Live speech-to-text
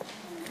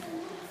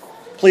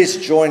Please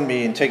join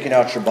me in taking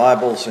out your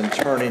Bibles and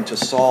turning to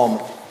Psalm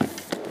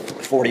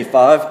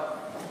 45.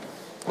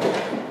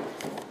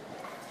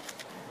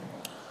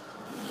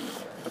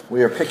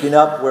 We are picking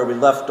up where we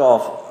left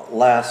off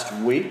last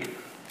week.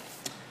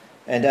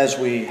 And as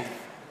we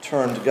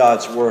turn to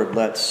God's Word,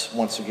 let's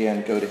once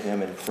again go to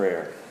Him in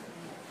prayer.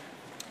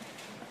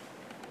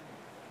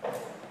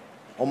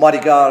 Almighty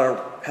God,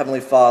 our Heavenly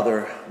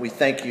Father, we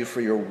thank you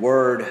for your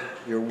Word.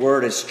 Your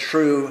Word is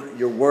true.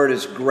 Your Word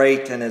is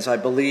great. And as I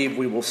believe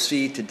we will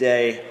see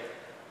today,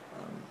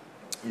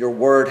 your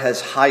Word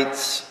has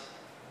heights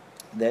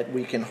that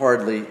we can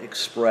hardly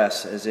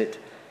express as it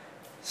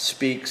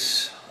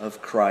speaks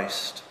of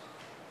Christ.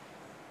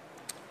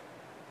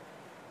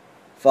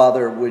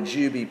 Father, would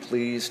you be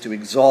pleased to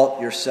exalt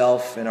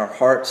yourself in our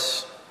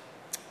hearts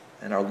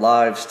and our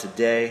lives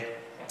today?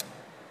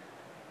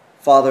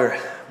 Father,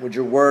 would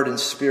your word and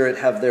spirit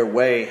have their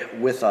way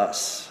with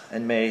us,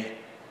 and may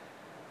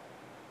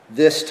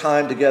this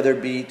time together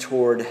be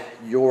toward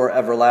your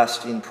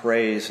everlasting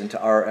praise and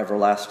to our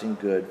everlasting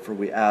good, for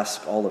we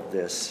ask all of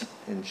this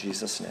in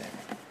Jesus' name.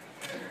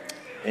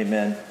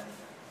 Amen.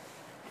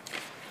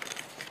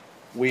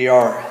 We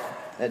are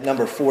at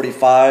number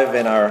 45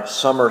 in our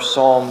summer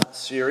psalm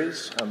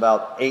series,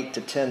 about 8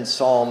 to 10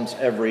 psalms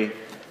every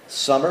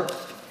summer.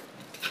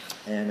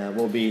 And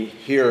we'll be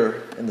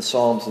here in the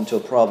Psalms until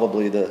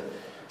probably the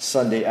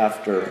Sunday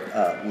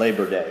after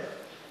Labor Day.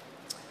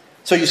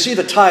 So you see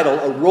the title,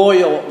 A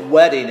Royal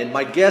Wedding. And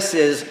my guess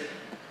is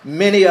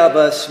many of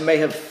us may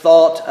have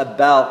thought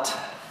about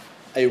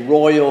a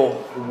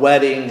royal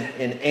wedding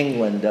in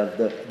England, of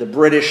the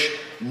British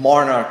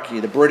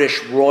monarchy, the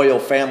British royal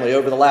family.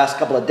 Over the last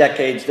couple of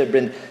decades, there have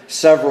been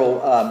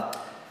several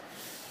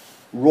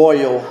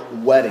royal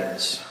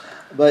weddings.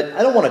 But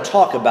I don't want to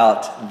talk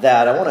about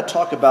that. I want to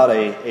talk about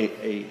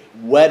a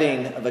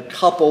wedding of a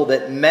couple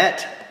that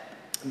met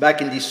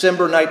back in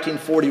December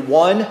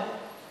 1941,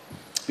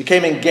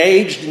 became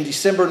engaged in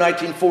December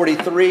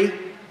 1943,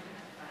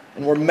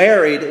 and were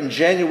married in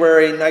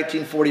January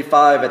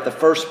 1945 at the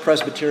First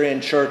Presbyterian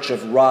Church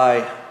of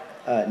Rye,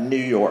 New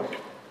York.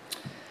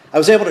 I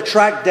was able to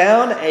track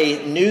down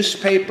a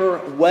newspaper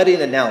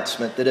wedding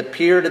announcement that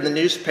appeared in the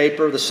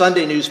newspaper, the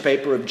Sunday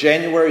newspaper of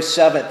January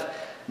 7th,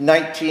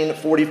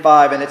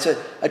 1945, and it's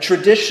a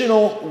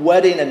traditional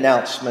wedding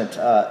announcement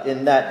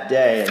in that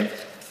day, and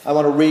I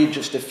want to read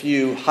just a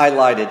few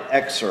highlighted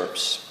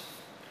excerpts.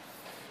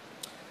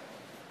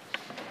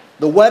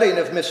 The wedding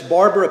of Miss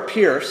Barbara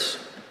Pierce,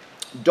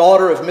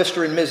 daughter of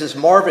Mr. and Mrs.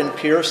 Marvin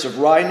Pierce of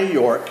Rye, New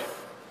York,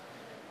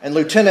 and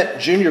Lieutenant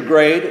Junior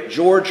Grade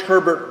George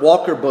Herbert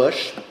Walker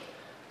Bush,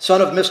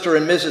 son of Mr.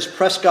 and Mrs.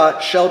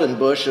 Prescott Sheldon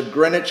Bush of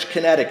Greenwich,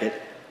 Connecticut,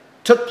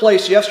 took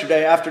place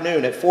yesterday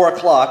afternoon at 4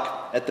 o'clock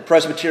at the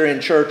Presbyterian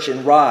Church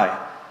in Rye,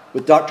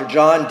 with Dr.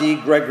 John D.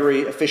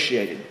 Gregory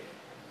officiating.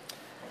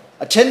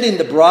 Attending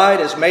the bride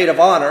as maid of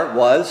honor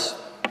was,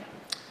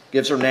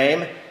 gives her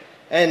name,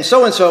 and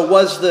so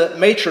was the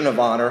matron of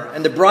honor,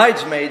 and the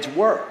bridesmaids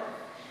were.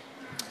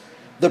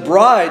 The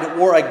bride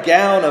wore a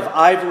gown of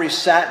ivory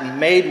satin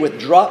made with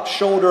drop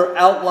shoulder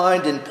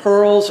outlined in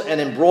pearls and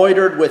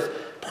embroidered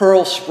with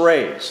pearl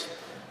sprays.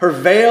 Her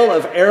veil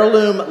of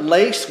heirloom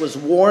lace was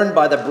worn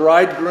by the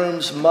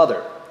bridegroom's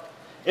mother.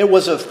 It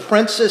was of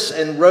princess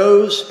and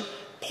rose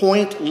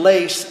point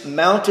lace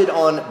mounted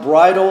on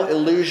bridal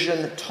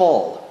illusion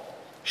tulle.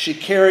 She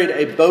carried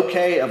a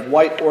bouquet of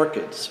white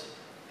orchids.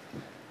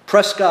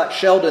 Prescott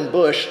Sheldon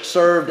Bush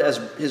served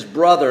his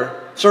brother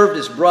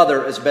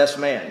as best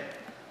man.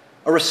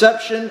 A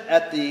reception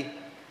at the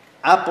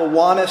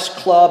Appowanus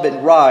Club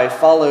in Rye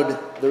followed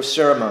their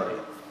ceremony.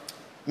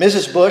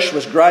 Mrs. Bush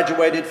was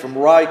graduated from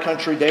Rye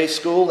Country Day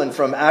School and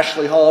from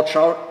Ashley Hall,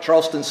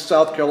 Charleston,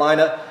 South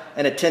Carolina,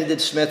 and attended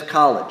Smith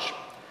College.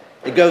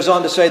 It goes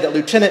on to say that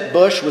Lieutenant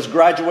Bush was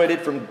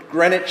graduated from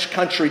Greenwich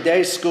Country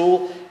Day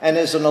School and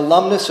is an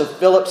alumnus of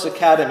Phillips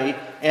Academy,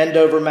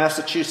 Andover,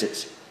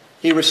 Massachusetts.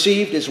 He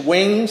received his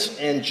wings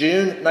in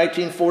June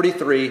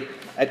 1943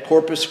 at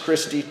Corpus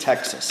Christi,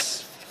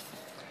 Texas.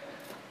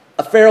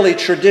 A fairly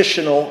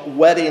traditional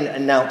wedding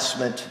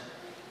announcement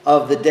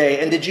of the day.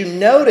 And did you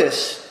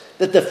notice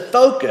that the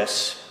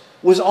focus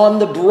was on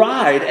the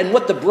bride and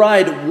what the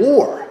bride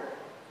wore?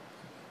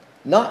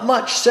 Not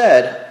much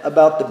said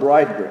about the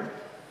bridegroom.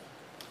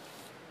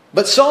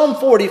 But Psalm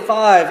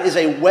 45 is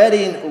a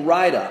wedding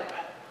write-up,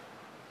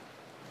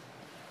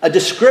 a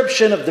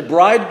description of the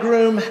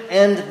bridegroom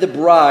and the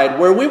bride,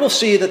 where we will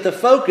see that the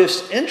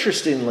focus,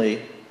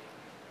 interestingly,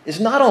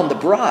 is not on the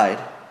bride,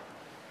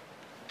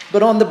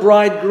 but on the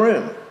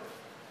bridegroom.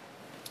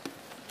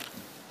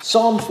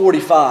 Psalm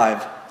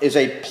 45 is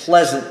a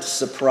pleasant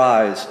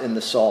surprise in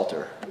the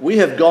Psalter. We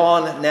have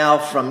gone now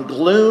from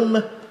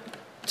gloom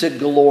to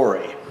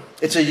glory.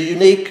 It's a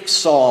unique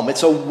psalm.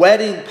 It's a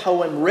wedding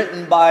poem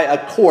written by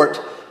a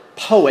court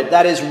poet.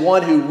 That is,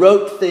 one who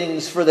wrote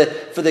things for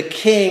the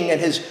king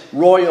and his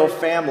royal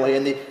family.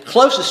 And the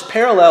closest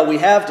parallel we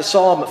have to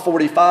Psalm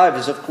 45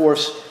 is, of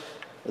course,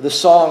 the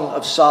Song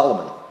of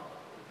Solomon.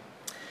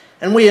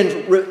 And we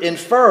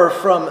infer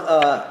from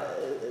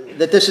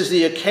that this is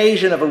the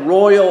occasion of a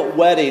royal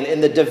wedding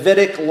in the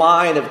Davidic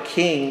line of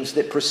kings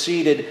that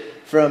proceeded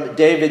from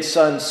David's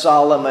son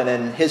Solomon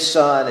and his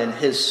son and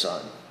his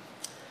son.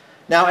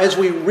 Now, as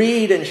we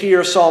read and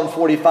hear Psalm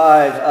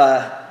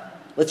 45,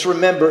 let's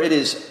remember it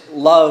is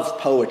love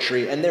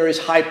poetry, and there is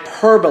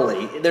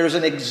hyperbole. There's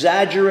an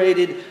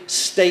exaggerated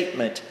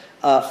statement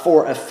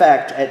for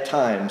effect at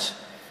times.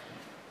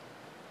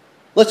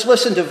 Let's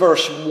listen to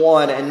verse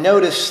 1 and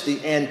notice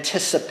the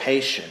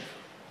anticipation.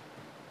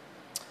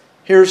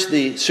 Here's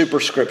the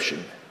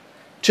superscription.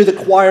 To the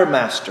choir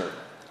master,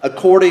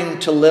 according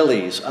to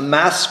lilies, a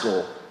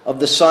maskil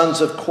of the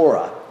sons of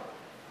Korah,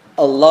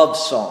 a love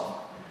song.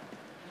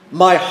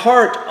 My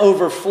heart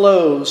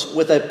overflows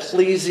with a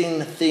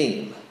pleasing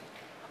theme.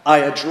 I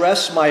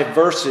address my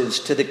verses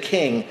to the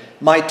king.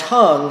 My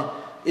tongue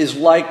is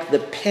like the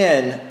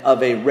pen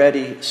of a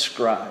ready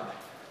scribe.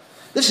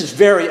 This is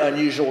very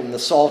unusual in the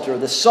Psalter.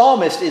 The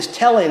psalmist is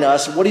telling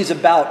us what he's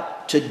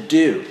about to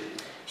do.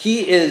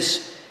 He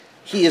is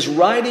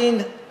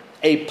writing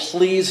a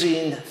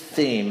pleasing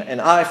theme,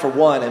 and I, for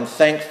one, am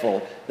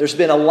thankful. There's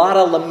been a lot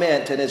of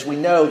lament, and as we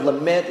know,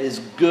 lament is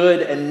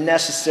good and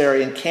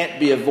necessary and can't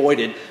be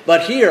avoided.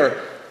 But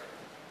here,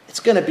 it's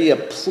going to be a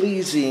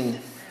pleasing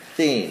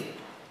theme.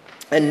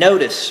 And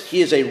notice,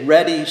 he is a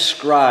ready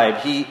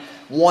scribe.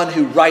 One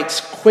who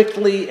writes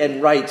quickly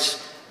and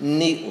writes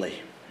neatly.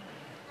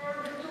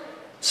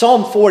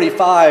 Psalm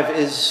 45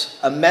 is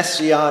a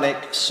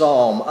messianic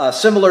psalm,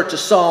 similar to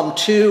Psalm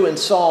 2 and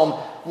Psalm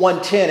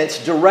 110.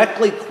 It's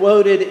directly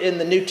quoted in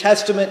the New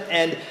Testament,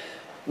 and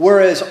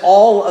whereas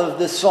all of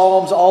the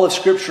Psalms, all of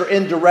Scripture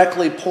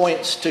indirectly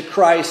points to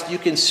Christ, you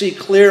can see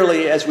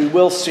clearly, as we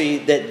will see,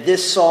 that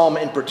this psalm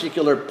in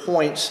particular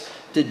points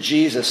to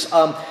Jesus.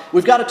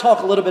 We've got to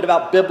talk a little bit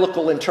about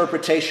biblical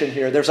interpretation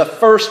here. There's a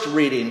first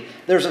reading,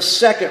 there's a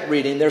second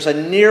reading, there's a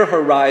near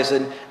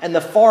horizon and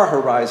the far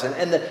horizon.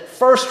 And the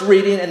first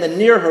reading and the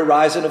near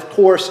horizon, of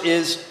course,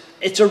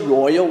 it's a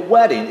royal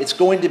wedding. It's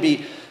going to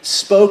be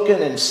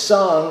spoken and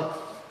sung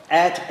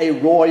at a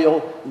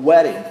royal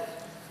wedding.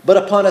 But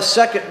upon a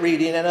second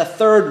reading and a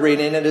third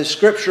reading, and as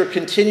Scripture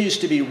continues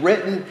to be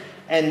written,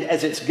 and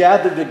as it's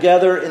gathered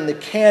together in the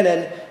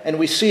canon, and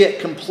we see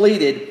it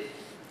completed,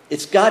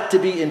 it's got to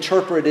be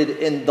interpreted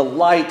in the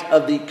light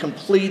of the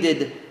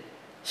completed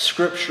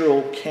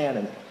scriptural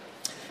canon.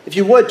 If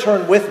you would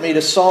turn with me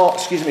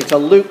to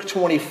Luke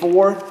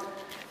 24.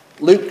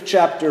 Luke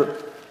chapter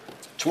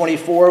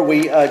 24.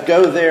 We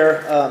go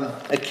there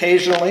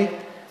occasionally.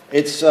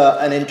 It's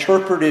an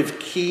interpretive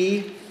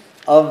key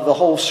of the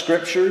whole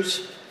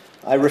Scriptures.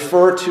 I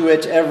refer to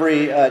it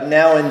every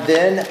now and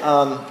then,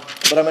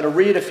 but I'm going to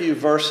read a few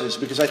verses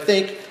because I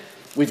think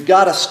we've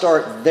got to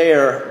start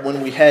there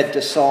when we head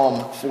to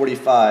Psalm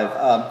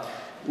 45.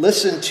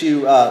 Listen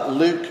to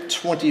Luke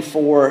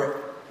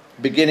 24,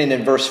 beginning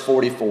in verse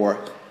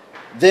 44.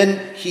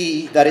 Then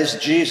he, that is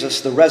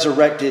Jesus, the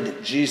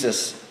resurrected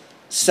Jesus,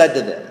 said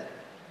to them,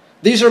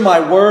 "These are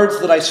my words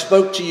that I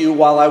spoke to you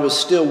while I was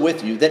still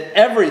with you, that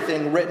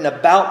everything written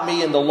about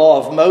me in the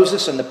law of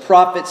Moses and the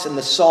prophets and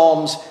the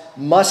Psalms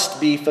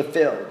must be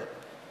fulfilled."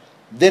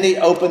 Then he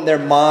opened their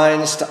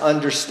minds to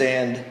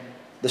understand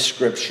the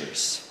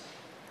Scriptures.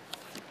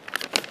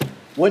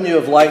 Wouldn't you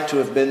have liked to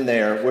have been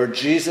there where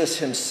Jesus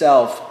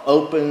himself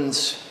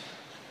opens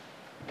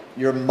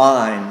your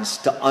minds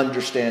to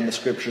understand the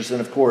Scriptures?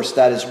 And of course,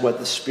 that is what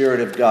the Spirit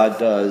of God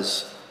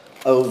does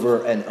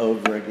over and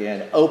over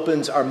again.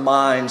 Opens our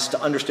minds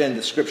to understand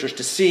the Scriptures,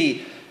 to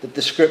see that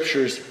the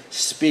Scriptures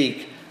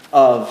speak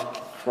of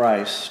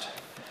Christ.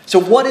 So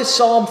what is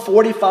Psalm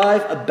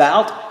 45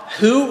 about?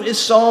 Who is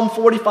Psalm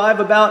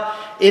 45 about?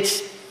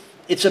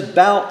 It's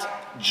about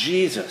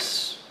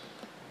Jesus.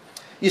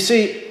 You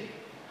see,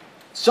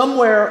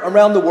 somewhere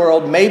around the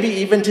world, maybe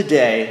even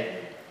today,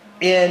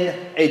 in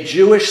a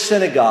Jewish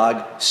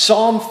synagogue,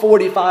 Psalm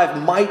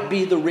 45 might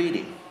be the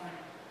reading.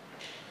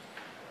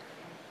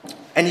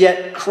 And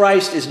yet,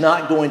 Christ is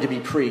not going to be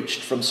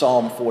preached from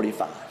Psalm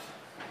 45.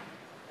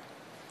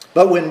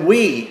 But when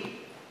we,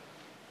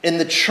 in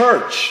the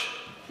church,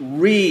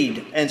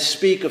 read and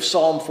speak of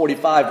Psalm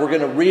 45, we're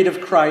going to read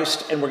of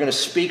Christ and we're going to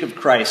speak of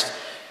Christ.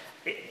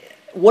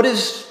 What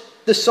is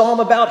the psalm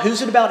about?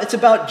 Who's it about? It's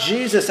about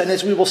Jesus. And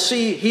as we will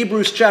see,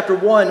 Hebrews chapter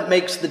 1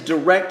 makes the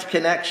direct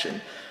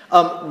connection.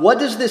 What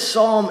does this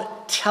psalm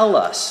tell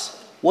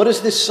us? What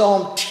does this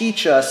psalm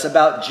teach us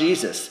about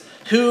Jesus?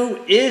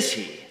 Who is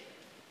he?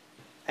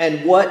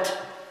 And what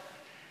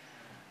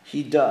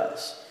he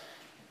does.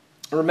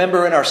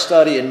 Remember in our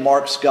study in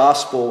Mark's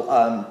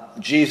gospel,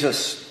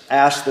 Jesus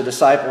asked the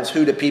disciples,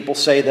 "Who do people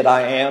say that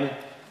I am?"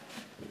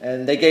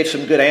 And they gave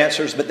some good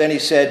answers, but then he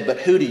said, "But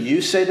who do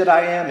you say that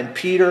I am?" And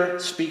Peter,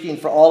 speaking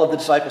for all of the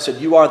disciples,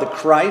 said, "You are the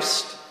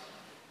Christ."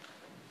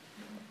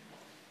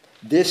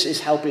 This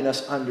is helping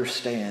us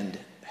understand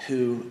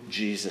who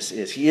Jesus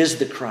is. He is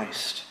the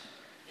Christ,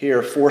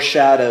 here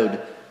foreshadowed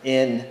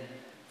in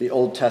the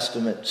Old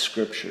Testament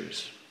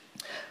Scriptures.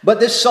 But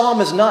this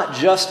psalm is not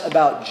just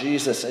about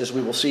Jesus, as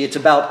we will see. It's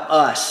about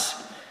us.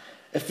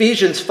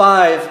 Ephesians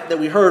 5, that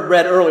we heard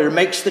read earlier,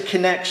 makes the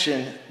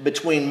connection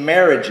between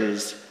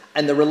marriages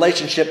and the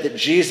relationship that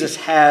Jesus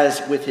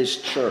has with his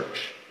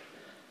church.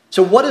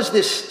 So what does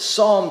this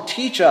psalm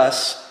teach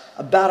us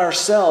about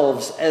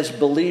ourselves as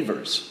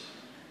believers?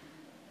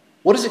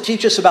 What does it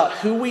teach us about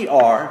who we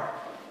are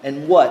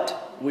and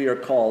what we are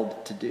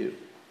called to do?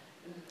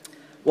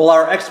 Well,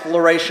 our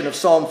exploration of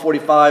Psalm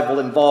 45 will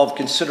involve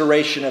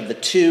consideration of the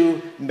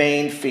two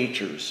main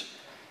features: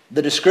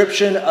 the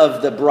description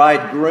of the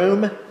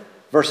bridegroom,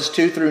 verses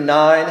 2 through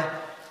 9,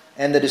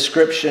 and the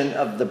description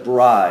of the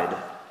bride,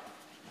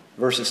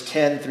 verses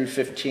 10 through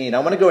 15. I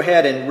want to go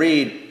ahead and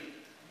read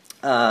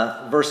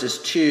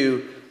verses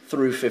 2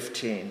 through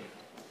 15.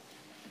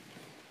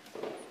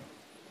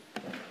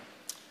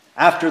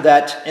 After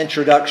that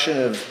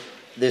introduction of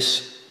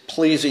this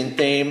pleasing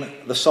theme,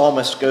 the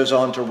psalmist goes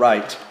on to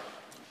write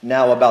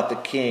now about the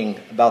king,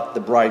 about the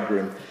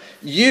bridegroom.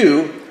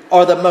 You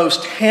are the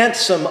most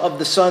handsome of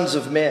the sons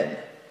of men.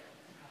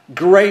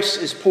 Grace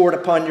is poured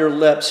upon your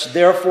lips.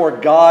 Therefore,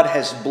 God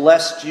has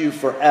blessed you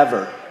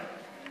forever.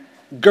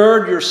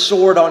 Gird your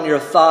sword on your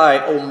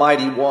thigh, O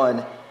mighty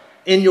one.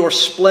 In your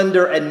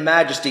splendor and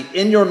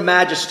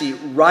majesty,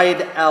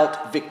 ride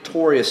out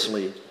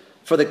victoriously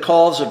for the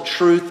cause of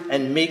truth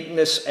and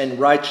meekness and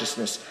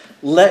righteousness.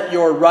 Let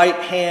your right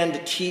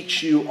hand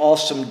teach you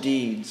awesome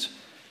deeds.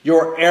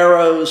 Your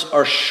arrows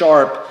are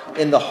sharp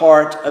in the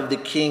heart of the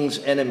king's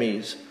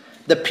enemies.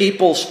 The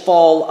peoples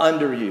fall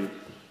under you.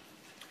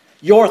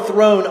 Your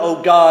throne,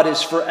 O God,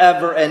 is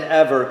forever and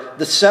ever.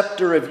 The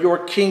scepter of your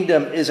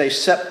kingdom is a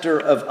scepter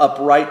of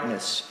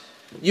uprightness.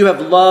 You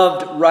have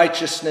loved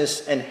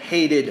righteousness and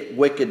hated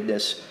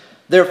wickedness.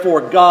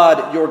 Therefore,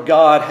 God, your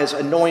God, has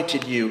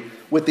anointed you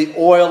with the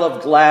oil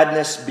of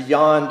gladness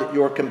beyond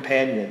your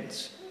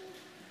companions.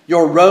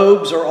 Your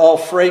robes are all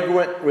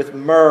fragrant with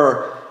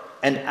myrrh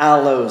and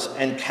aloes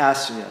and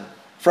cassia.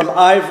 From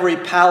ivory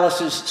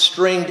palaces,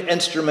 stringed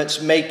instruments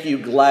make you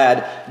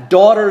glad.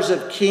 Daughters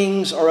of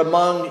kings are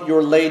among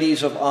your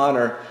ladies of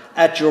honor.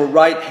 At your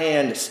right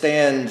hand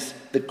stands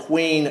the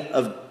queen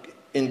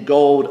in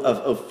gold of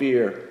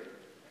Ophir.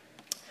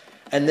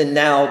 And then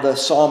now the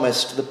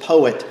psalmist, the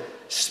poet,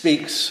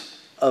 speaks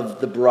of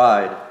the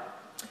bride.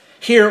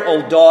 Hear,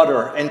 O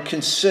daughter, and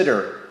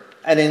consider,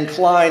 and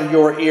incline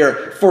your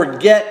ear.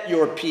 Forget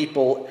your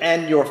people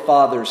and your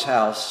father's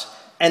house,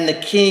 and the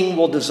king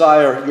will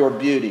desire your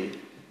beauty.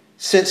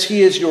 Since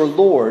he is your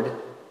Lord,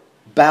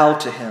 bow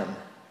to him.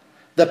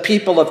 The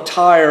people of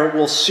Tyre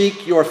will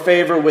seek your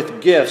favor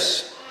with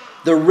gifts,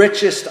 the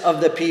richest of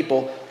the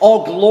people.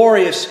 All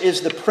glorious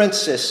is the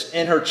princess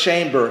in her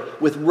chamber,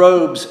 with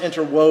robes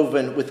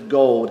interwoven with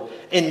gold.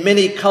 In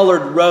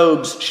many-colored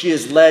robes she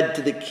is led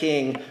to the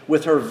king,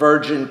 with her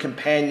virgin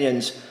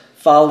companions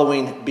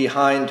following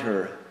behind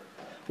her.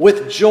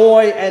 With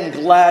joy and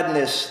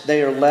gladness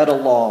they are led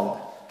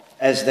along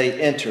as they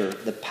enter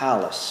the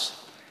palace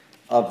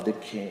of the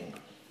king.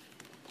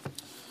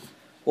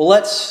 Well,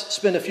 let's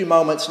spend a few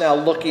moments now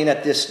looking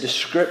at this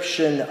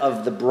description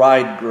of the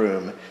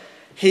bridegroom.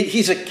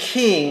 He's a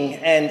king,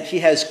 and he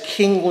has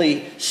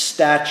kingly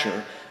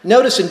stature.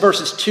 Notice in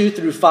verses 2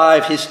 through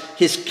 5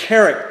 his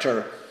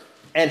character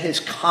and his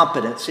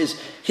competence,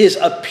 his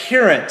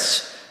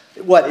appearance.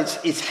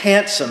 It's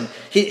handsome.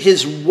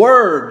 His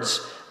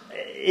words,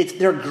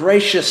 they're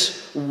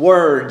gracious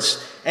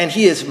words, and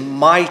he is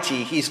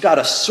mighty. He's got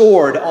a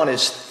sword on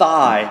his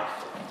thigh,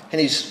 and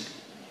he's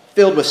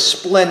filled with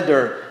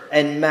splendor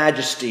and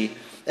majesty.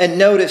 And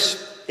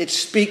notice it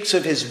speaks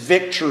of his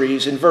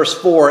victories in verse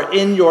 4.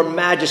 In your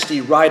majesty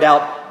ride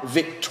out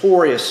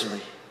victoriously.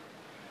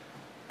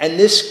 And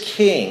this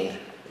king,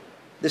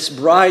 this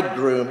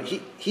bridegroom,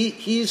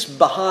 he's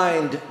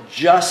behind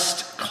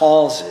just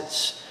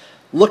causes.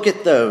 Look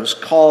at those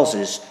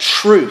causes: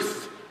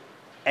 truth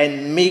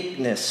and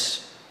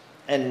meekness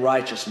and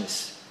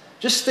righteousness.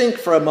 Just think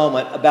for a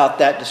moment about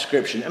that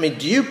description. I mean,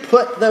 do you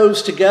put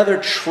those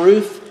together,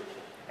 truth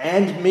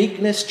and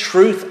meekness,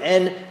 truth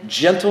and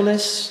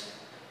gentleness?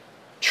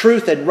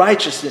 Truth and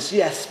righteousness,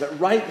 yes, but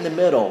right in the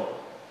middle,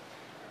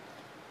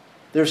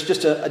 there's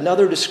just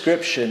another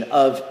description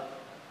of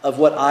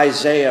what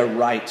Isaiah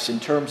writes in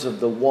terms of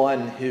the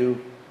one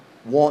who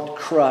won't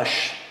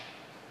crush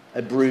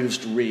a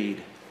bruised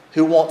reed,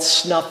 who won't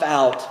snuff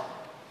out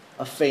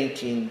a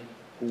fainting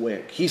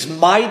wick. He's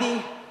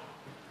mighty,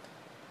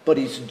 but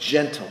he's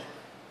gentle.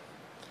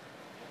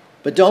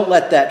 But don't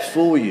let that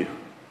fool you.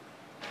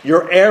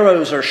 Your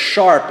arrows are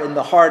sharp in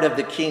the heart of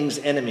the king's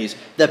enemies.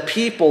 The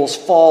peoples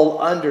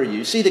fall under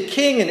you. See, the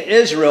king in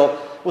Israel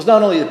was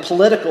not only the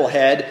political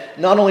head,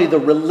 not only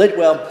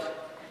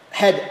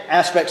had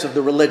aspects of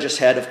the religious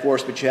head, of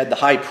course, but you had the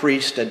high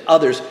priest and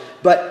others,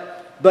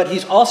 but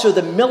he's also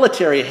the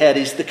military head.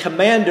 He's the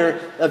commander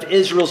of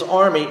Israel's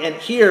army. And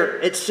here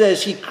it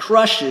says he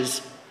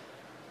crushes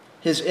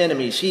his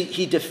enemies.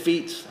 He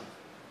defeats them.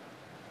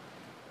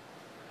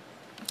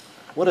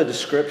 What a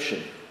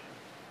description.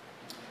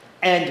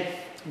 And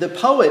the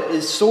poet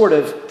is sort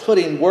of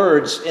putting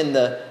words in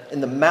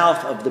the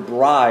mouth of the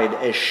bride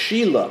as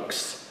she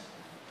looks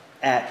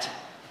at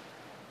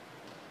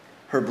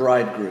her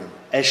bridegroom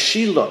as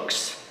she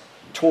looks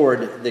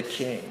toward the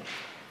king.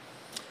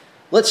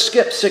 Let's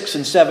skip 6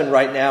 and 7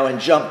 right now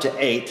and jump to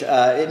 8.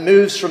 It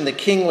moves from the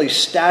kingly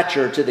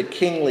stature to the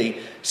kingly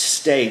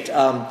state.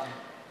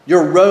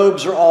 Your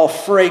robes are all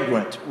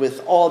fragrant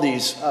with all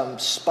these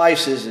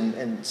spices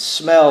and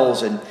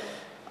smells, and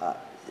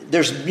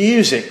there's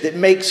music that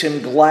makes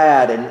him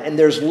glad, and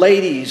there's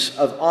ladies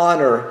of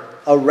honor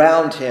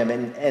around him.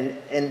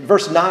 And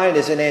verse 9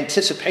 is an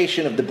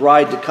anticipation of the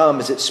bride to come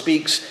as it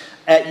speaks,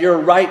 "At your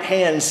right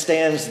hand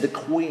stands the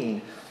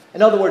queen."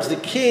 In other words, the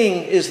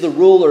king is the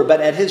ruler, but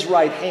at his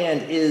right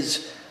hand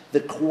is the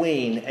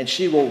queen, and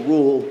she will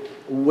rule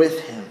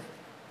with him.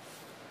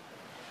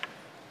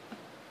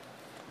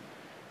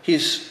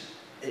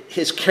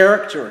 His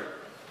character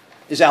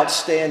is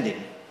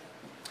outstanding.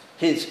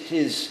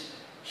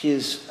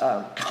 His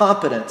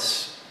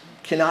competence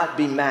cannot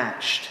be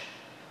matched.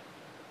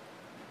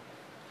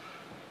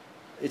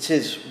 It's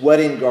his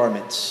wedding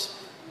garments.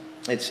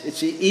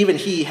 It's even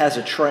he has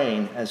a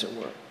train, as it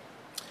were.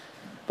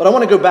 But I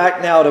want to go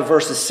back now to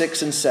verses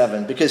 6 and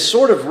 7, because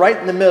sort of right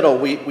in the middle,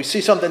 we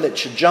see something that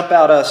should jump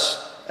out us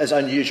as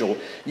unusual.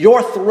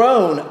 Your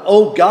throne,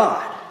 O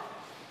God,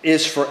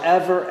 is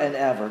forever and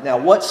ever. Now,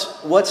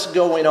 what's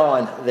going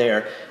on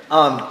there?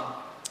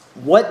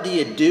 What do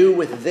you do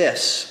with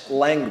this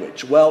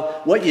language?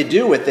 Well, what you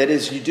do with it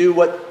is you do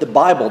what the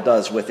Bible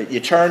does with it.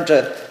 You turn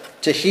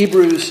to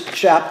Hebrews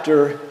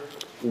chapter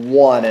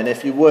 1. And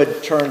if you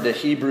would, turn to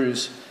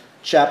Hebrews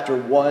chapter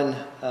 1,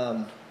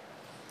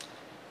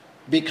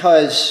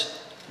 because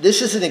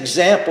this is an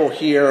example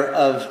here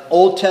of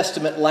Old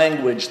Testament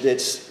language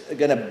that's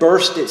going to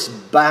burst its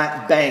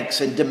banks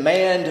and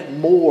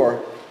demand more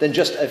than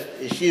just a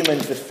human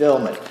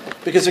fulfillment.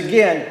 Because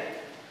again,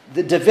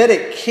 the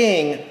Davidic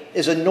king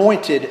is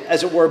anointed,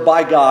 as it were,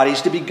 by God.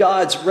 He's to be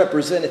God's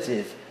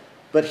representative.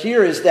 But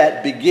here is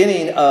that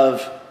beginning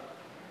of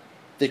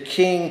the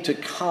king to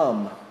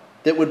come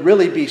that would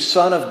really be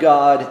Son of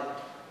God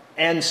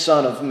and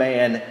Son of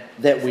Man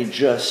that we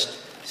just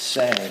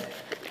sang.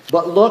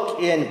 But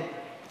look in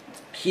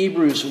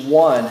Hebrews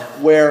 1,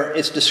 where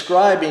it's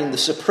describing the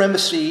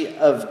supremacy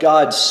of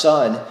God's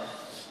Son.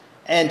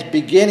 And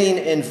beginning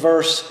in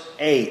verse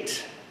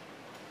 8,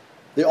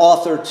 the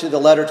author to the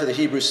letter to the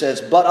Hebrews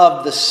says, "But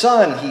of the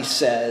Son," he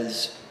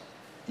says,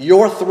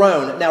 "your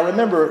throne." Now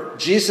remember,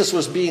 Jesus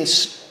was being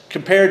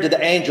compared to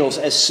the angels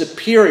as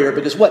superior,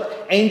 because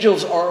what?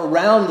 Angels are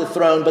around the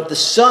throne, but the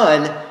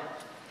Son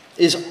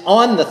is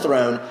on the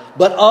throne.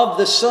 But of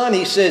the Son,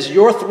 he says,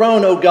 "Your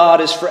throne, O God,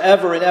 is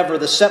forever and ever.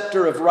 The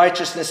scepter of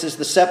righteousness is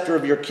the scepter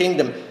of your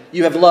kingdom.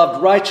 You have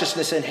loved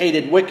righteousness and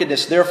hated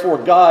wickedness. Therefore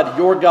God,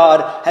 your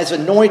God, has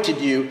anointed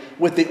you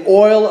with the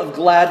oil of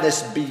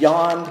gladness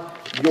beyond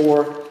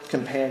your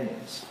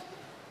companions."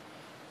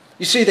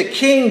 You see, the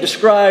king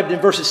described in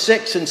verses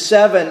 6 and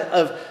 7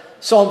 of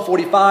Psalm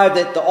 45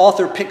 that the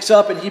author picks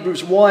up in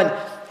Hebrews 1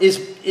 is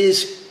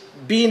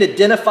being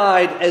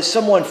identified as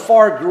someone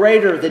far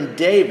greater than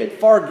David,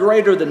 far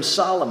greater than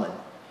Solomon.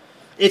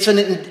 It's an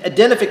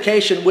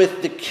identification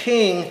with the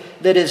king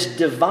that is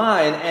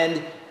divine.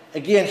 And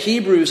again,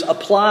 Hebrews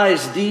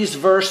applies these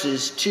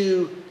verses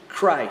to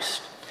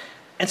Christ.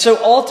 And so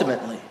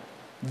ultimately,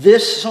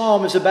 this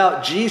psalm is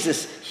about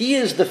Jesus. He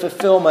is the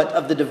fulfillment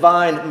of the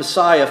divine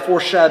Messiah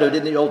foreshadowed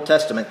in the Old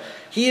Testament.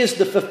 He is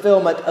the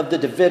fulfillment of the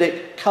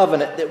Davidic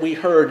covenant that we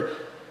heard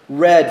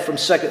read from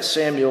 2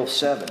 Samuel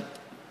 7.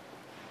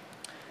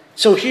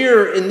 So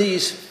here in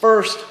these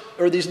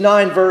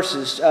 9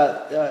 verses,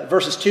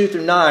 verses 2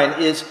 through 9,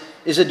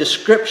 is a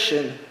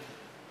description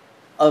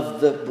of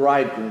the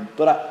bridegroom.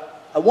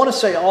 But I want to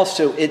say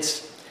also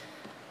it's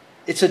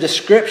a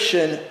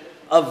description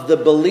of the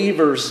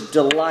believer's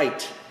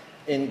delight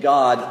in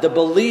God. The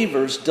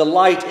believers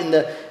delight in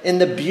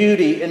the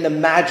beauty, in the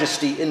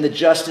majesty, in the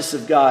justice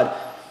of God.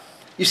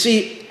 You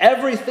see,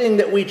 everything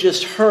that we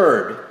just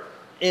heard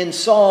in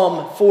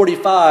Psalm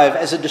 45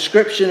 as a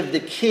description of the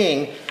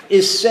king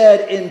is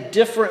said in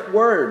different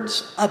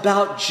words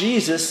about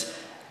Jesus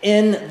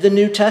in the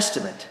New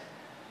Testament.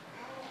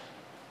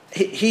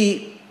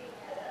 He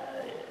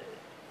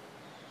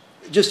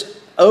just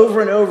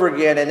over and over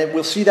again, and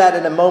we'll see that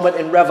in a moment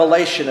in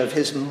Revelation, of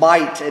his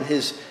might and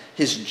his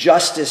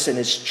justice and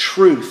his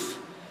truth,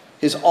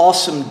 his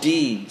awesome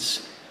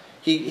deeds.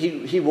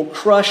 He will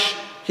crush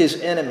his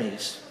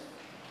enemies,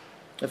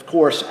 of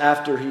course,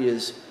 after he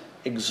is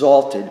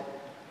exalted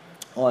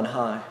on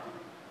high.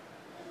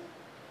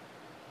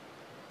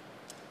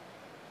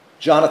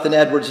 Jonathan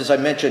Edwards, as I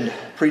mentioned,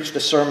 preached a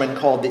sermon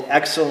called "The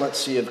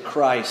Excellency of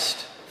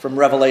Christ" from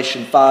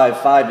Revelation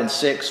 5 and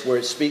 6, where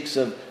it speaks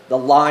of the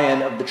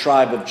Lion of the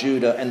tribe of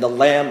Judah and the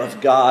Lamb of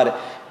God.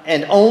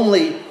 And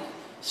only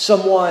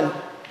someone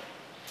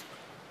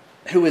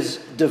who is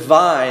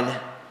divine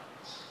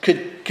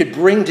could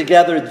bring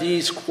together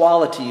these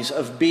qualities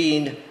of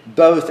being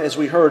both, as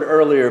we heard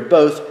earlier,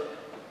 both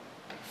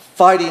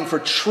fighting for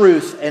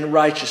truth and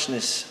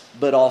righteousness,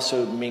 but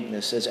also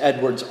meekness. As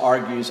Edwards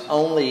argues,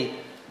 only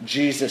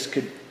Jesus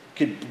could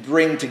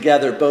bring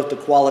together both the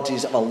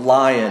qualities of a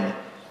lion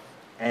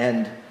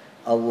and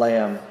a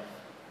lamb.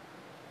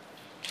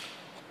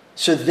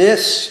 So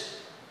this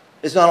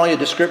is not only a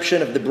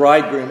description of the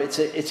bridegroom, it's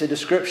a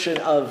description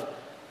of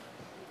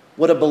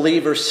what a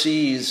believer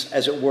sees,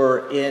 as it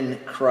were, in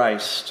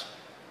Christ.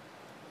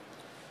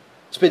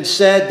 It's been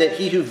said that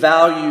he who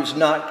values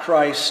not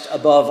Christ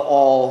above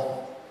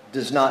all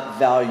does not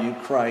value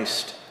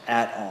Christ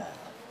at all.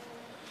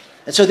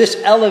 And so this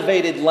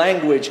elevated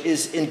language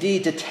is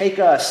indeed to take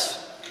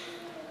us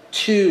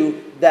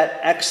to that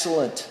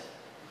excellent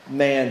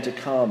man to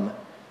come,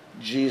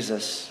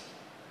 Jesus.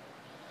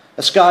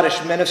 A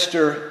Scottish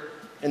minister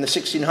in the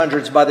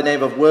 1600s by the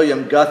name of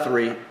William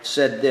Guthrie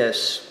said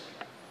this: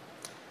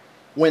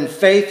 "When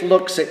faith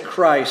looks at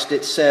Christ,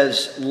 it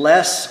says,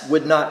 less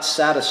would not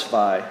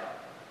satisfy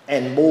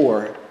and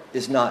more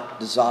is not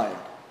desired."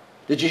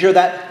 Did you hear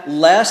that?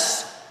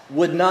 Less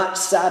would not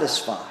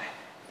satisfy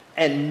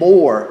and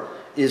more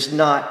is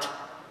not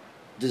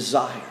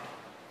desired.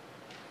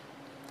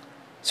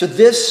 So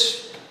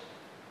this,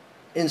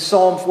 in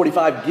Psalm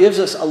 45, gives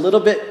us a little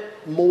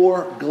bit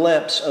more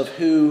glimpse of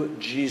who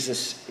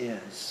Jesus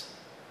is.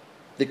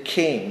 The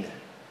King,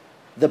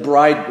 the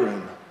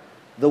bridegroom,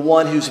 the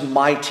one who's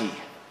mighty,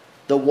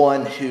 the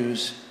one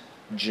who's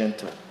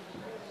gentle.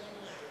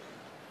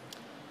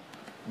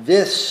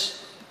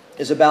 This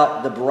is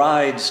about the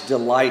bride's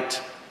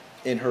delight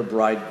in her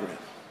bridegroom.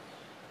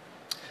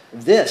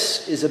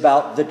 This is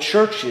about the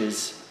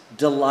church's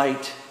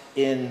delight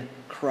in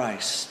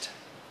Christ.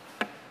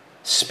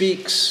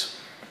 Speaks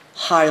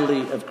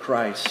highly of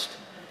Christ.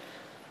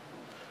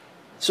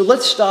 So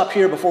let's stop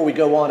here before we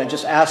go on and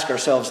just ask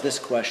ourselves this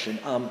question.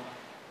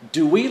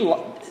 Do we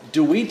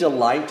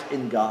delight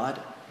in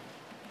God?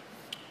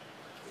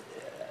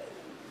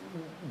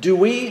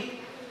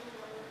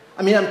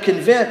 I'm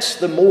convinced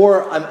the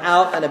more I'm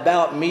out and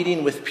about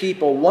meeting with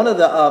people, one of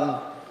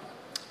the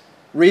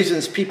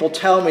reasons people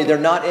tell me they're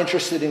not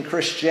interested in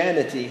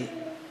Christianity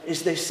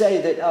is they say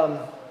that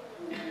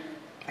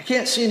I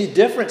can't see any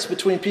difference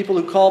between people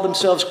who call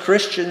themselves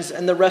Christians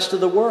and the rest of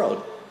the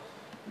world.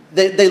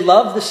 They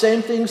love the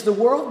same things the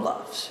world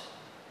loves.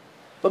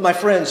 But my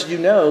friends, you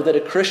know that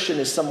a Christian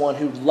is someone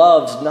who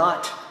loves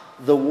not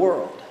the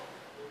world,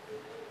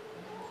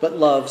 but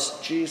loves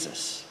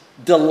Jesus,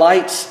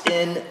 delights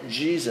in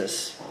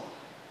Jesus.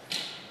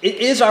 It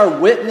is our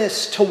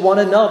witness to one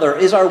another,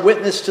 is our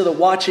witness to the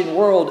watching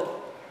world.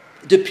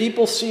 Do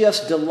people see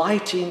us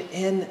delighting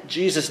in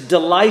Jesus?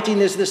 Delighting in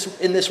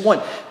this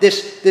one,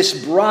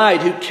 this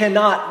bride who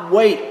cannot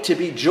wait to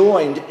be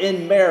joined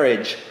in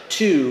marriage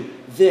to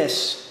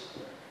this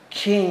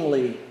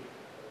kingly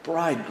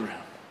bridegroom.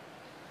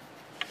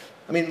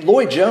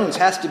 Lloyd Jones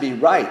has to be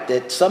right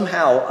that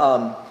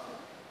somehow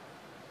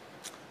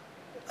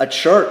a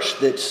church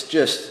that's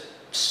just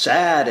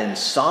sad and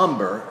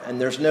somber and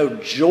there's no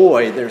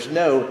joy, there's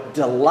no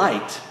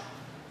delight.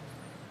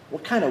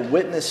 What kind of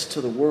witness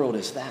to the world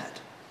is that?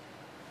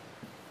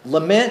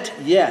 Lament,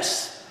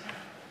 yes.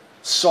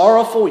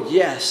 Sorrowful,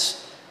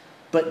 yes.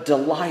 But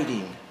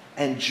delighting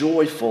and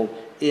joyful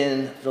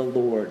in the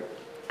Lord.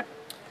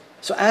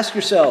 So ask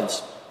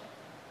yourselves,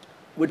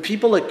 would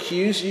people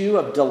accuse you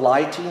of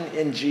delighting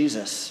in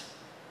Jesus?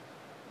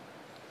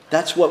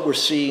 That's what we're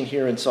seeing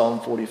here in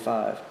Psalm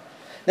 45.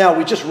 Now,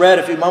 we just read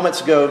a few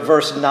moments ago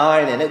verse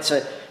 9, and it's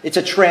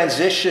a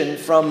transition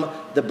from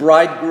the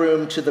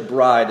bridegroom to the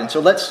bride. And so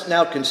let's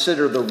now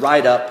consider the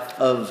write-up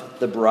of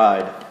the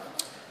bride.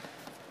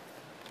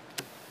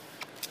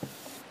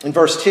 In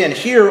verse 10,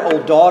 "Hear, O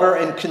daughter,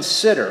 and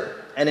consider,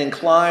 and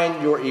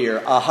incline your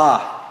ear."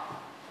 Aha!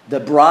 The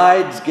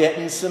bride's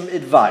getting some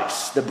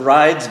advice. The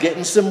bride's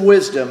getting some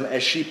wisdom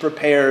as she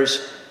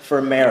prepares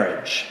for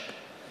marriage.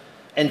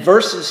 And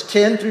verses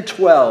 10 through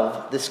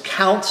 12, this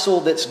counsel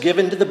that's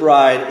given to the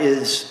bride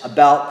is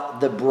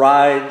about the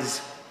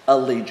bride's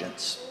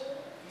allegiance.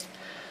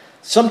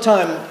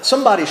 Sometime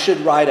somebody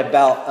should write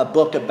about a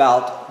book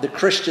about the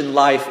Christian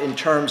life in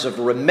terms of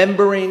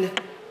remembering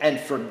and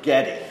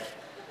forgetting.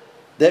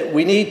 That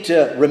we need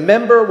to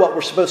remember what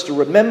we're supposed to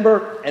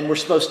remember, and we're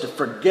supposed to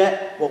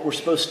forget what we're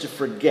supposed to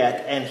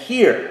forget. And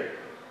here,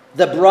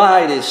 the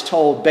bride is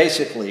told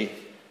basically,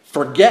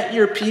 forget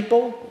your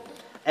people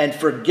and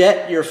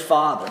forget your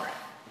father.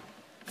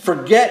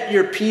 Forget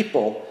your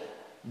people.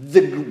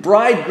 The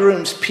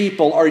bridegroom's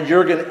people are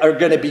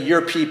going to be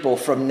your people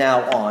from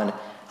now on.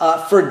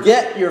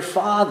 Forget your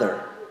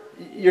father.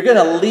 You're going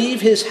to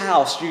leave his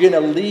house. You're going to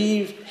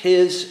leave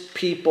his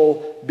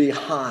people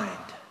behind.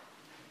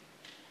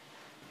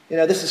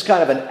 This is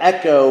kind of an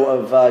echo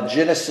of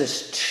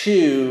Genesis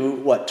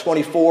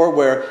 2:24,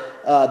 where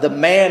the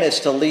man is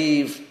to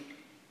leave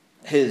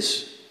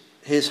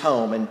his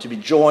home and to be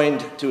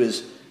joined to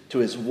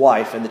his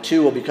wife, and the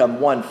two will become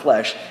one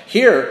flesh.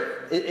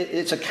 Here,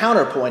 it's a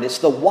counterpoint. It's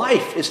the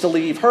wife is to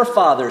leave her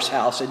father's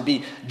house and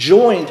be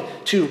joined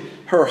to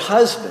her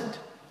husband.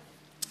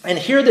 And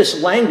hear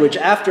this language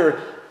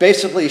after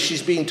basically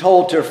she's being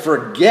told to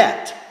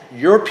forget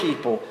your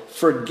people,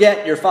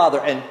 forget your father.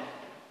 And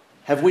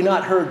have we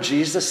not heard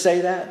Jesus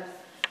say that?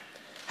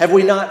 Have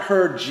we not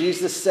heard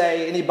Jesus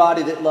say,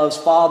 anybody that loves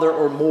father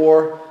or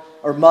more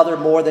or mother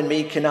more than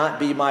me cannot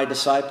be my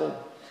disciple?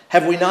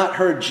 Have we not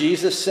heard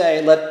Jesus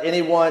say, let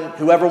anyone,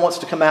 whoever wants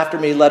to come after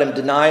me, let him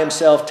deny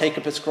himself, take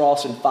up his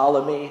cross, and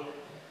follow me?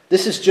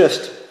 This is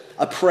just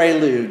a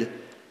prelude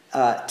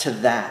to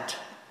that.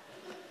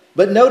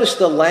 But notice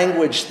the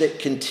language that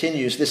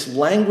continues, this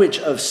language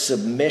of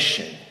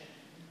submission.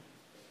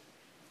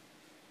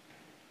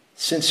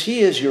 Since he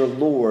is your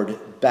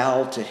Lord,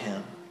 bow to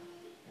him.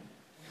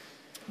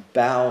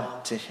 Bow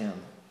to him.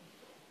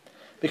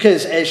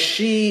 Because as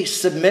she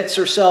submits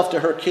herself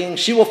to her king,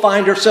 she will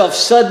find herself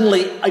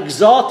suddenly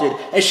exalted.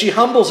 As she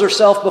humbles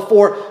herself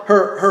before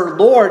her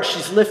Lord,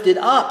 she's lifted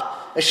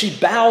up. As she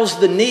bows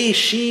the knee,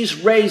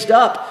 she's raised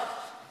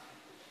up.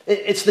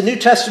 It's the New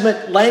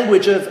Testament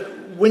language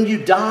of when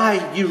you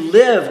die, you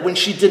live. When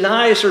she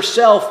denies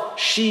herself,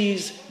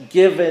 she's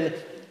given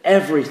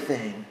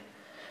everything.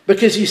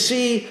 Because you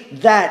see,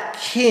 that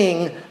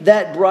king,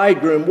 that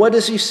bridegroom, what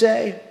does he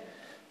say?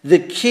 The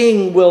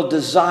king will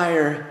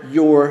desire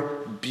your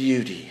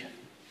beauty.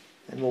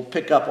 And we'll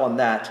pick up on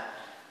that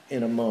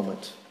in a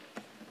moment.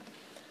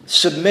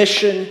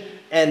 Submission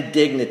and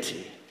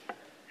dignity.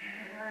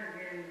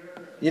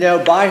 You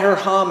know, by her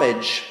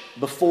homage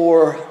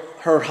before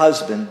her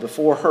husband,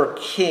 before her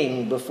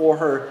king, before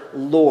her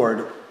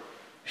Lord,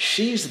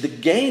 she's the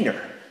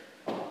gainer.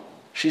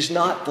 She's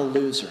not the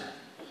loser.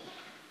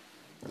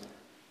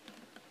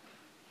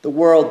 The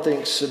world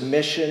thinks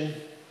submission.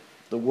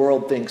 The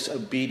world thinks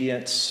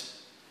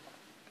obedience.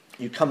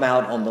 You come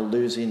out on the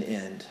losing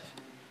end.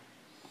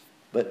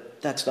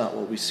 But that's not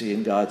what we see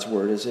in God's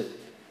word, is it?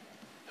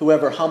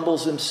 Whoever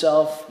humbles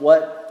himself,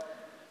 what?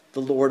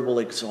 The Lord will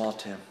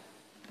exalt him.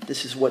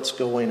 This is what's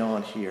going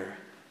on here.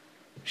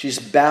 She's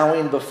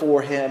bowing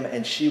before him,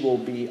 and she will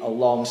be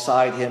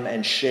alongside him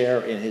and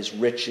share in his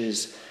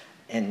riches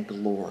and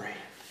glory.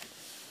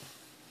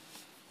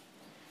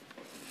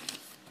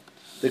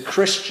 The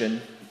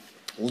Christian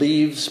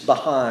leaves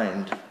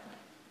behind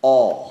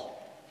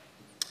all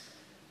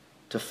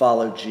to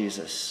follow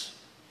Jesus.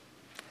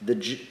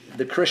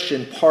 The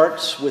Christian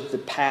parts with the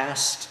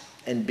past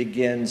and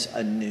begins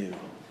anew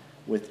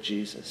with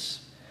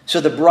Jesus. So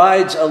the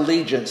bride's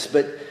allegiance,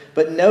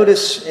 but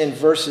notice in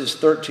verses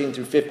 13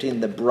 through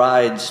 15, the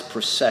bride's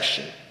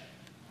procession.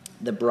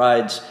 The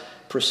bride's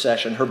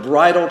procession. Her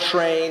bridal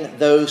train,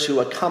 those who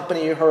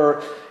accompany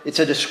her. It's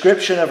a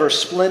description of her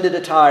splendid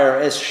attire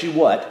as she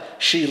what?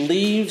 She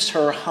leaves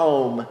her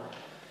home.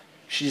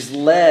 She's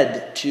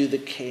led to the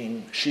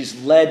king.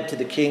 She's led to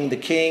the king. The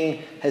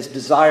king has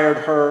desired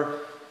her.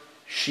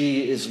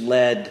 She is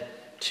led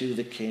to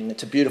the king.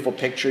 It's a beautiful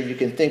picture. You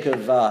can think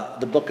of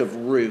the book of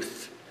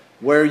Ruth.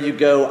 Where you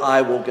go,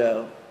 I will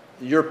go.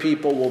 Your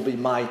people will be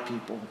my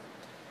people.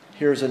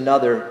 Here's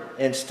another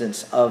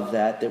instance of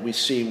that we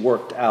see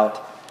worked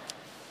out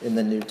in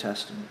the New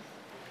Testament.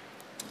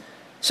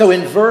 So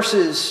in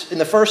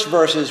the first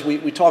verses,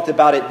 we talked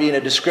about it being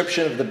a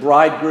description of the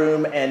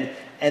bridegroom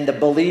and the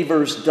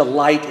believer's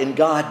delight in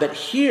God. But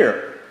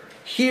here,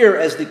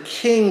 as the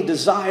king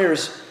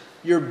desires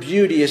your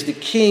beauty, as the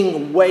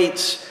king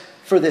waits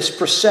for this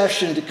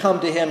procession to come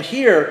to him,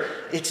 here,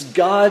 it's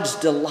God's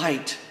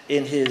delight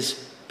in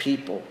his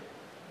people.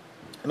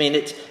 I mean,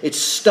 it's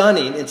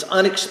stunning, it's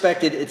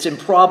unexpected, it's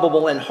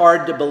improbable and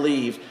hard to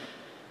believe.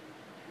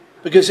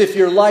 Because if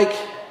you're like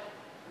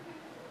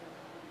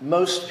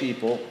most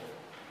people,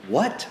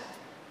 what?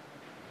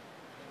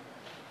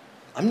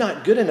 I'm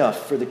not good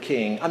enough for the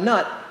king. I'm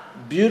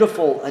not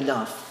beautiful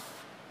enough.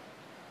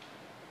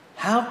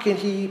 How can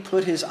he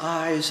put his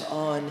eyes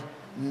on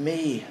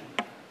me?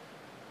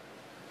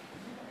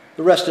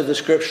 The rest of the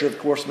scripture, of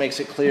course, makes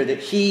it clear that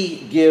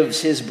he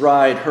gives his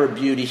bride her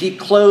beauty. He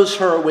clothes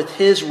her with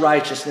his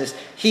righteousness.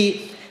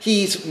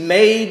 He's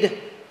made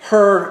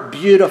her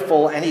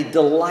beautiful, and he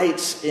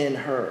delights in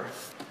her.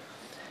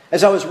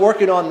 As I was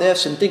working on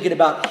this and thinking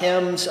about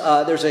hymns,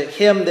 there's a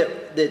hymn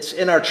that's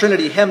in our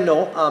Trinity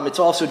hymnal. It's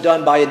also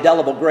done by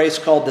Indelible Grace,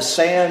 called "The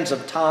Sands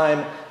of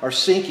Time Are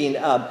Sinking,"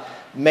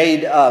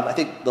 made, I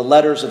think, the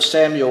letters of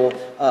Samuel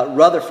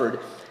Rutherford.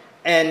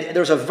 And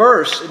there's a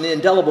verse in the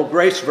Indelible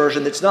Grace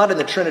version that's not in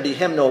the Trinity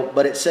hymnal,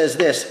 but it says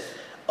this: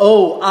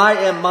 "Oh, I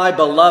am my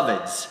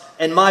beloved's,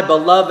 and my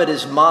beloved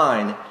is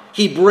mine.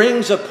 He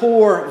brings a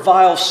poor,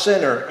 vile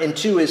sinner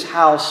into his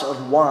house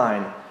of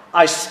wine.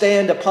 I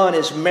stand upon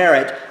his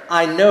merit.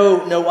 I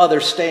know no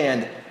other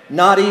stand,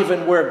 not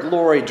even where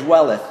glory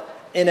dwelleth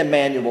in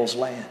Emmanuel's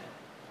land."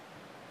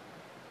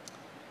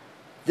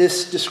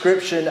 This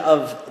description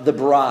of the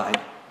bride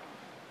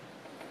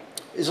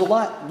is a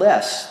lot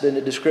less than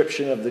a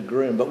description of the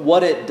groom. But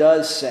what it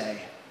does say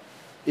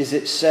is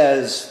it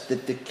says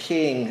that the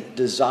king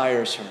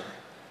desires her,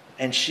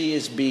 and she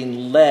is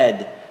being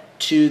led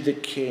to the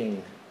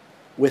king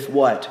with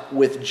what?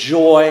 With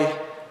joy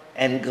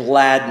and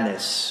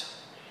gladness.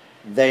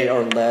 They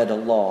are led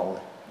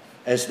along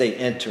as they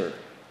enter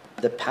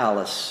the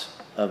palace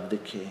of the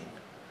king.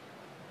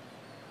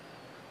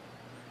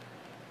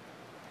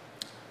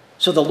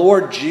 So the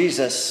Lord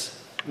Jesus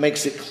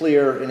makes it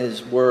clear in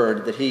his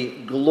word that he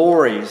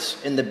glories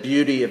in the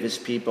beauty of his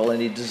people,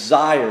 and he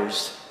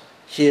desires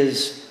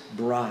his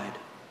bride.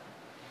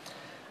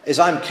 As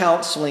I'm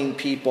counseling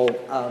people,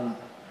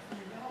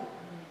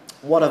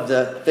 one of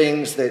the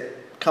things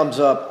that comes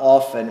up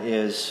often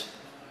is,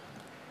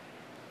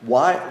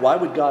 why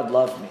would God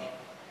love me?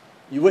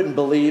 You wouldn't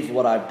believe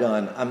what I've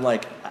done. I'm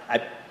like,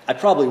 I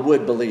probably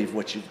would believe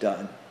what you've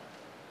done.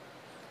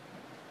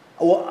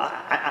 Well,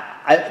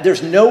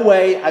 there's no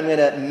way I'm going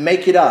to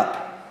make it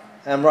up.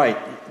 I'm right.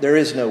 There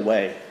is no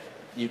way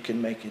you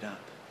can make it up.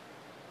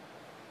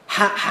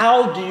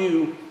 How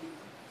do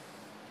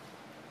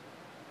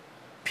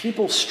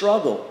people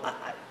struggle?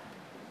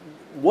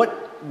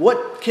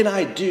 What can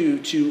I do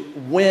to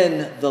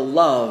win the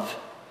love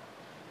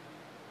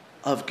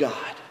of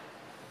God?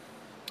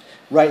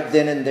 Right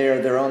then and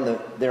there, they're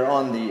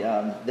on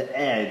the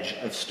edge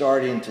of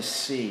starting to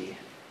see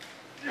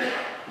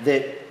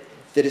that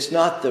it's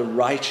not the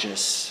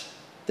righteous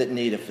that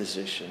need a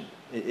physician.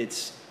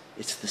 It's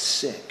the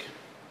sick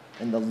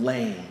and the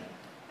lame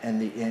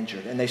and the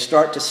injured. And they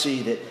start to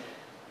see that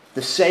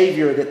the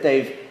Savior that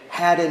they've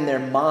had in their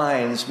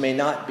minds may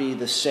not be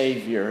the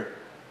Savior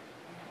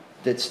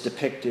that's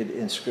depicted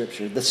in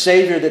Scripture. The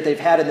Savior that they've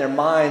had in their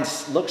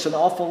minds looks an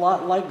awful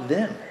lot like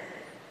them.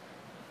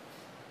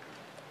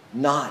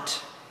 Not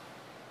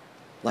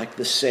like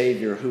the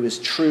Savior who is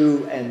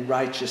true and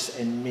righteous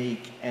and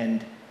meek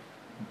and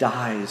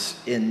dies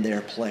in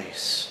their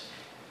place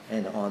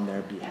and on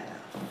their behalf.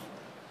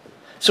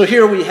 So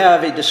here we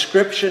have a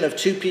description of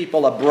two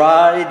people, a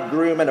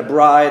bridegroom and a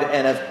bride,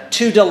 and of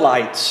two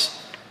delights.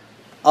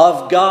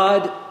 Of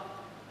God,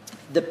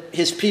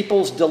 his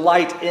people's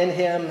delight in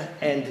him,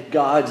 and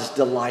God's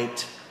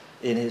delight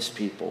in his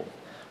people.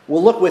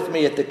 Well, look with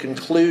me at the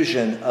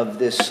conclusion of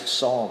this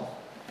psalm.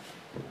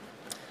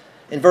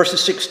 In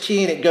verses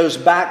 16, it goes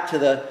back to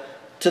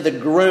the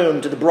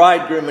groom, to the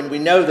bridegroom, and we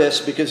know this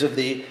because of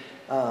the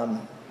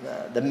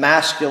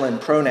masculine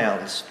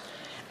pronouns.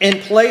 In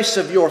place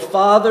of your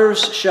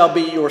fathers shall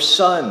be your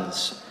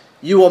sons.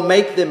 You will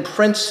make them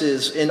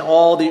princes in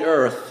all the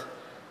earth.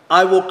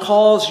 I will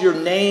cause your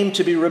name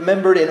to be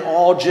remembered in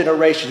all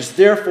generations.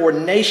 Therefore,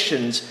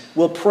 nations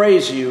will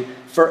praise you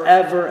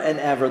forever and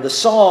ever. The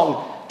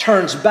song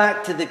turns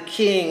back to the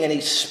king, and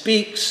he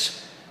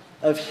speaks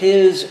of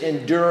his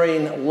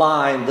enduring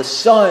line, the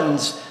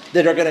sons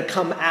that are going to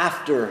come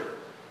after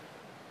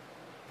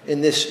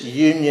in this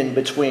union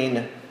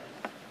between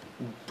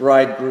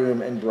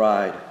bridegroom and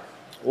bride.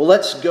 Well,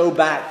 let's go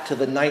back to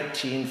the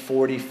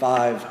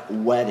 1945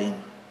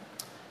 wedding.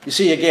 You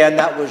see, again,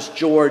 that was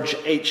George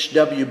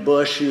H.W.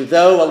 Bush, who,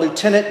 though a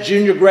lieutenant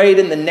junior grade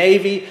in the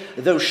Navy,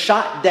 though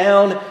shot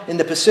down in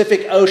the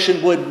Pacific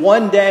Ocean, would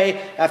one day,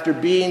 after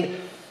being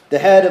the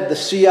head of the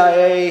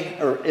CIA,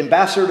 or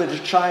ambassador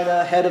to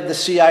China, head of the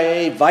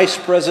CIA, vice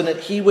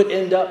president, he would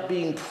end up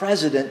being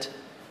president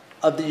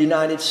of the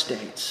United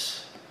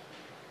States.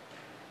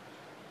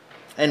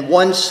 And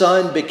one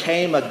son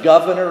became a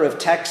governor of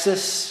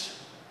Texas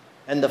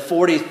and the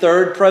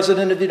 43rd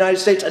president of the United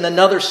States, and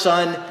another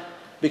son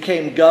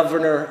became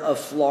governor of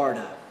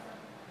Florida.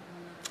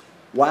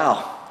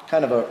 Wow,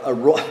 kind of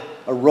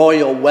a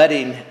royal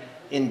wedding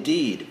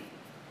indeed.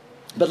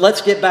 But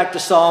let's get back to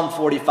Psalm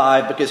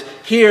 45, because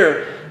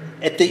here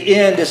at the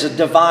end is a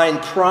divine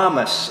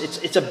promise.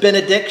 It's a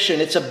benediction,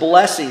 it's a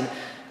blessing,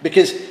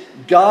 because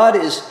God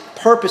is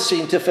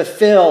purposing to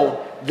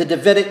fulfill the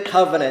Davidic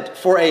covenant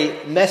for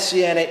a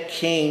messianic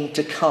king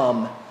to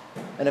come.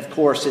 And of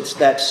course, it's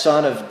that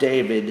son of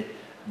David,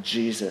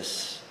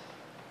 Jesus.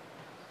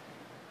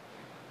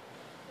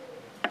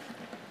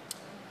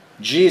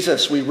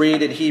 Jesus, we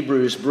read in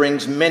Hebrews,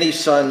 brings many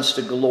sons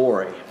to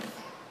glory.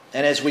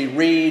 And as we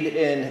read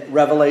in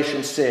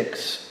Revelation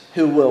 6,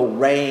 who will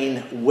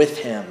reign with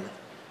him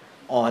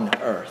on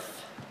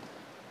earth.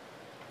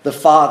 The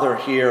Father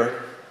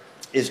here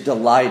is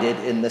delighted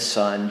in the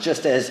Son,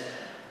 just as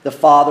the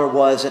Father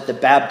was at the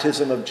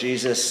baptism of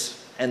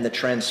Jesus and the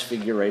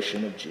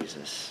transfiguration of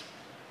Jesus.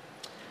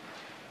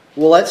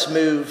 Well, let's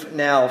move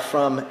now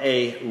from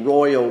a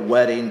royal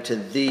wedding to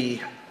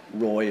the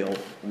royal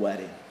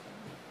wedding.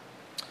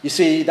 You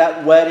see,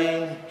 that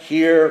wedding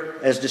here,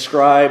 as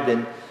described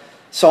in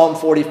Psalm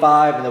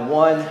 45 and the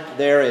one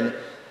there in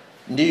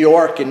New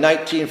York in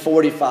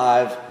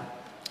 1945,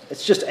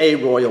 it's just a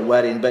royal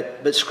wedding,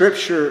 but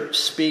Scripture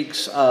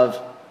speaks of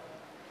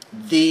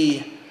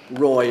the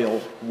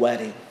royal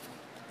wedding.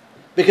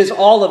 Because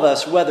all of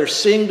us, whether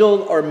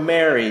single or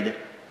married,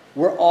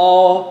 we're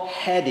all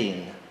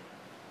heading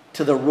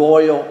to the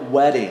royal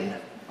wedding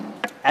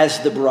as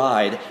the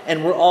bride.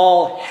 And we're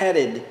all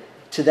headed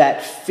to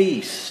that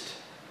feast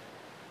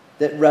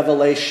that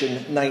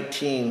Revelation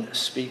 19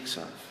 speaks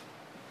of.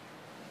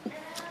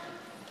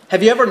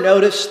 Have you ever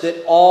noticed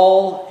that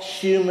all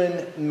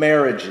human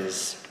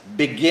marriages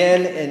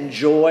begin in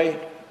joy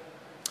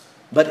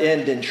but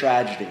end in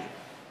tragedy?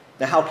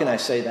 Now, how can I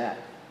say that?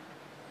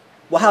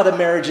 Well, how do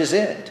marriages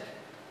end?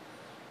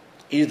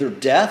 Either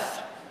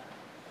death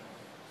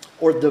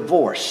or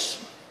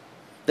divorce.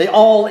 They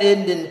all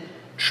end in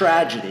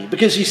tragedy.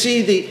 Because you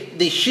see,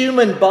 the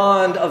human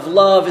bond of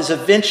love is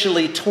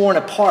eventually torn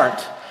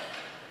apart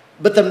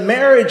But the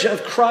marriage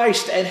of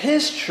Christ and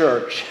his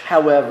church,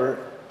 however,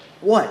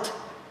 what?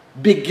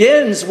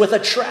 Begins with a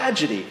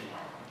tragedy.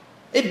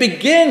 It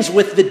begins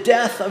with the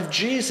death of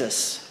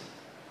Jesus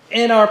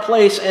in our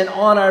place and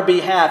on our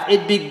behalf.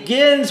 It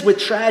begins with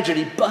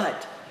tragedy,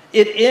 but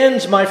it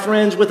ends, my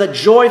friends, with a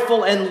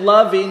joyful and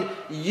loving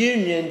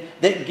union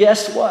that,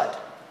 guess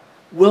what?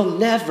 Will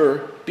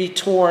never be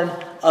torn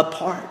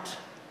apart.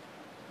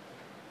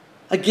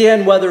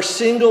 Again, whether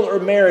single or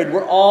married,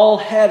 we're all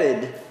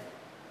headed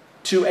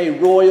to a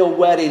royal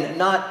wedding.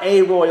 Not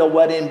a royal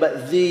wedding,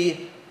 but the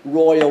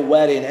royal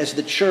wedding, as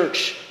the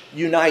church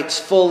unites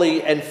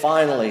fully and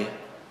finally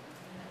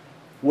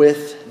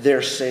with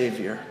their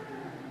Savior.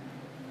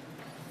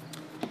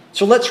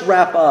 So let's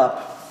wrap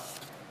up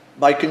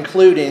by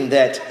concluding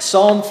that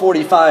Psalm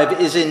 45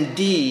 is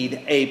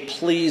indeed a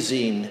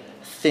pleasing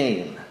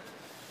theme.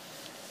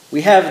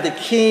 We have the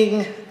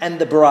king and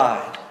the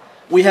bride.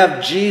 We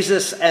have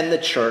Jesus and the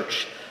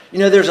church. You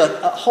know, there's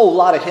a whole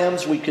lot of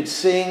hymns we could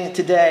sing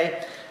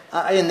today.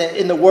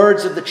 In the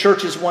words of the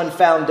church's one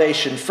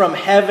foundation, from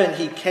heaven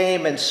he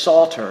came and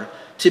sought her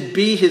to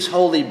be his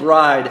holy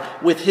bride.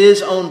 With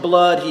his own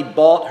blood he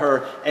bought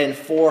her, and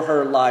for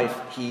her life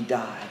he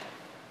died.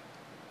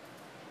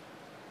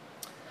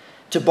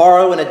 To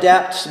borrow and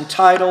adapt some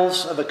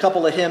titles of a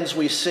couple of hymns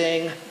we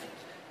sing,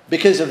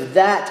 because of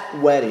that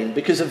wedding,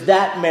 because of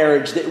that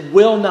marriage that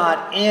will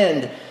not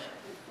end,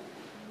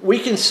 we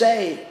can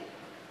say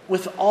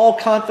with all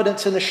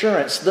confidence and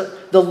assurance,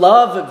 the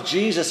love of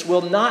Jesus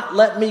will not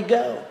let me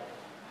go.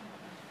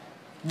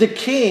 The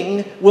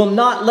King will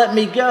not let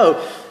me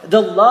go.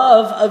 The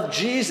love of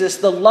Jesus,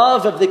 the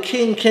love of the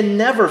King can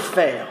never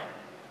fail.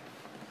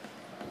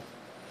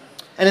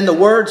 And in the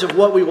words of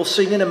what we will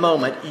sing in a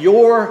moment,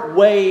 your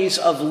ways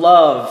of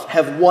love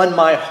have won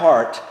my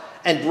heart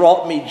and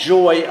brought me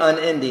joy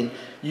unending.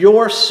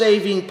 Your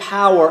saving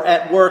power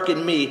at work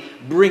in me,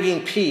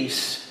 bringing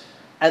peace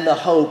and the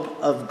hope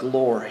of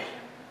glory.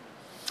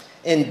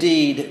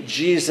 Indeed,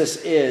 Jesus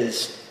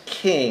is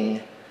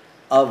King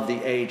of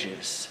the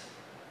ages.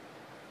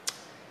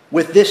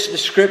 With this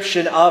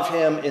description of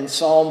him in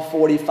Psalm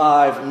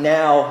 45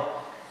 now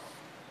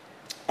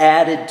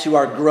added to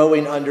our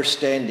growing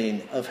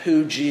understanding of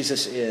who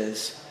Jesus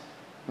is,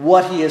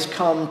 what he has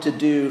come to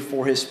do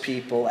for his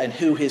people, and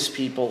who his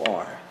people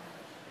are,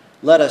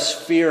 let us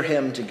fear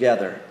him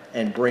together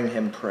and bring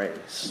him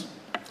praise.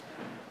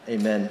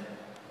 Amen.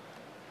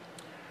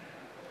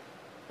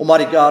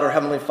 Almighty God, our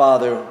Heavenly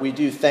Father, we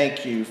do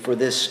thank you for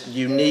this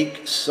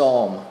unique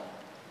psalm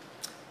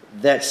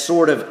that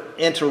sort of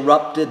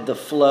interrupted the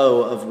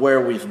flow of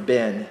where we've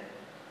been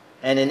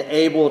and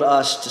enabled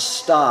us to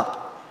stop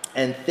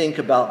and think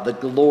about the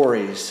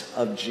glories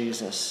of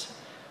Jesus.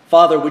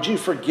 Father, would you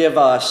forgive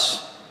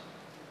us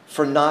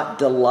for not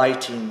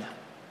delighting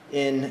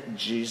in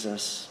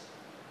Jesus?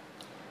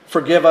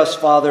 Forgive us,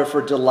 Father,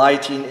 for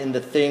delighting in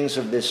the things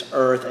of this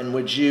earth, and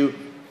would you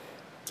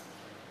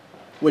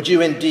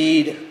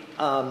indeed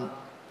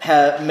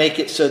make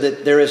it so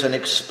that there is an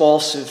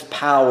expulsive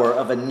power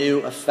of a new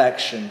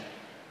affection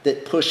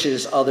that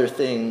pushes other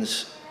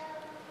things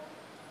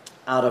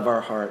out of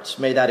our hearts.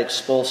 May that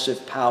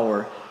expulsive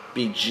power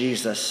be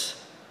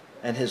Jesus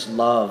and his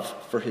love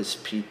for his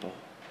people.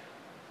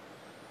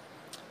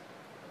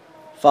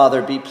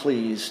 Father, be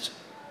pleased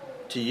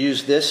to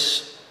use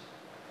this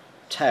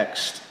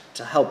text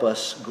to help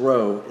us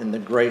grow in the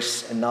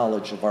grace and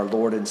knowledge of our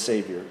Lord and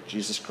Savior,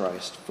 Jesus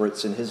Christ. For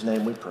it's in his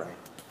name we pray.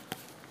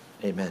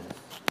 Amen.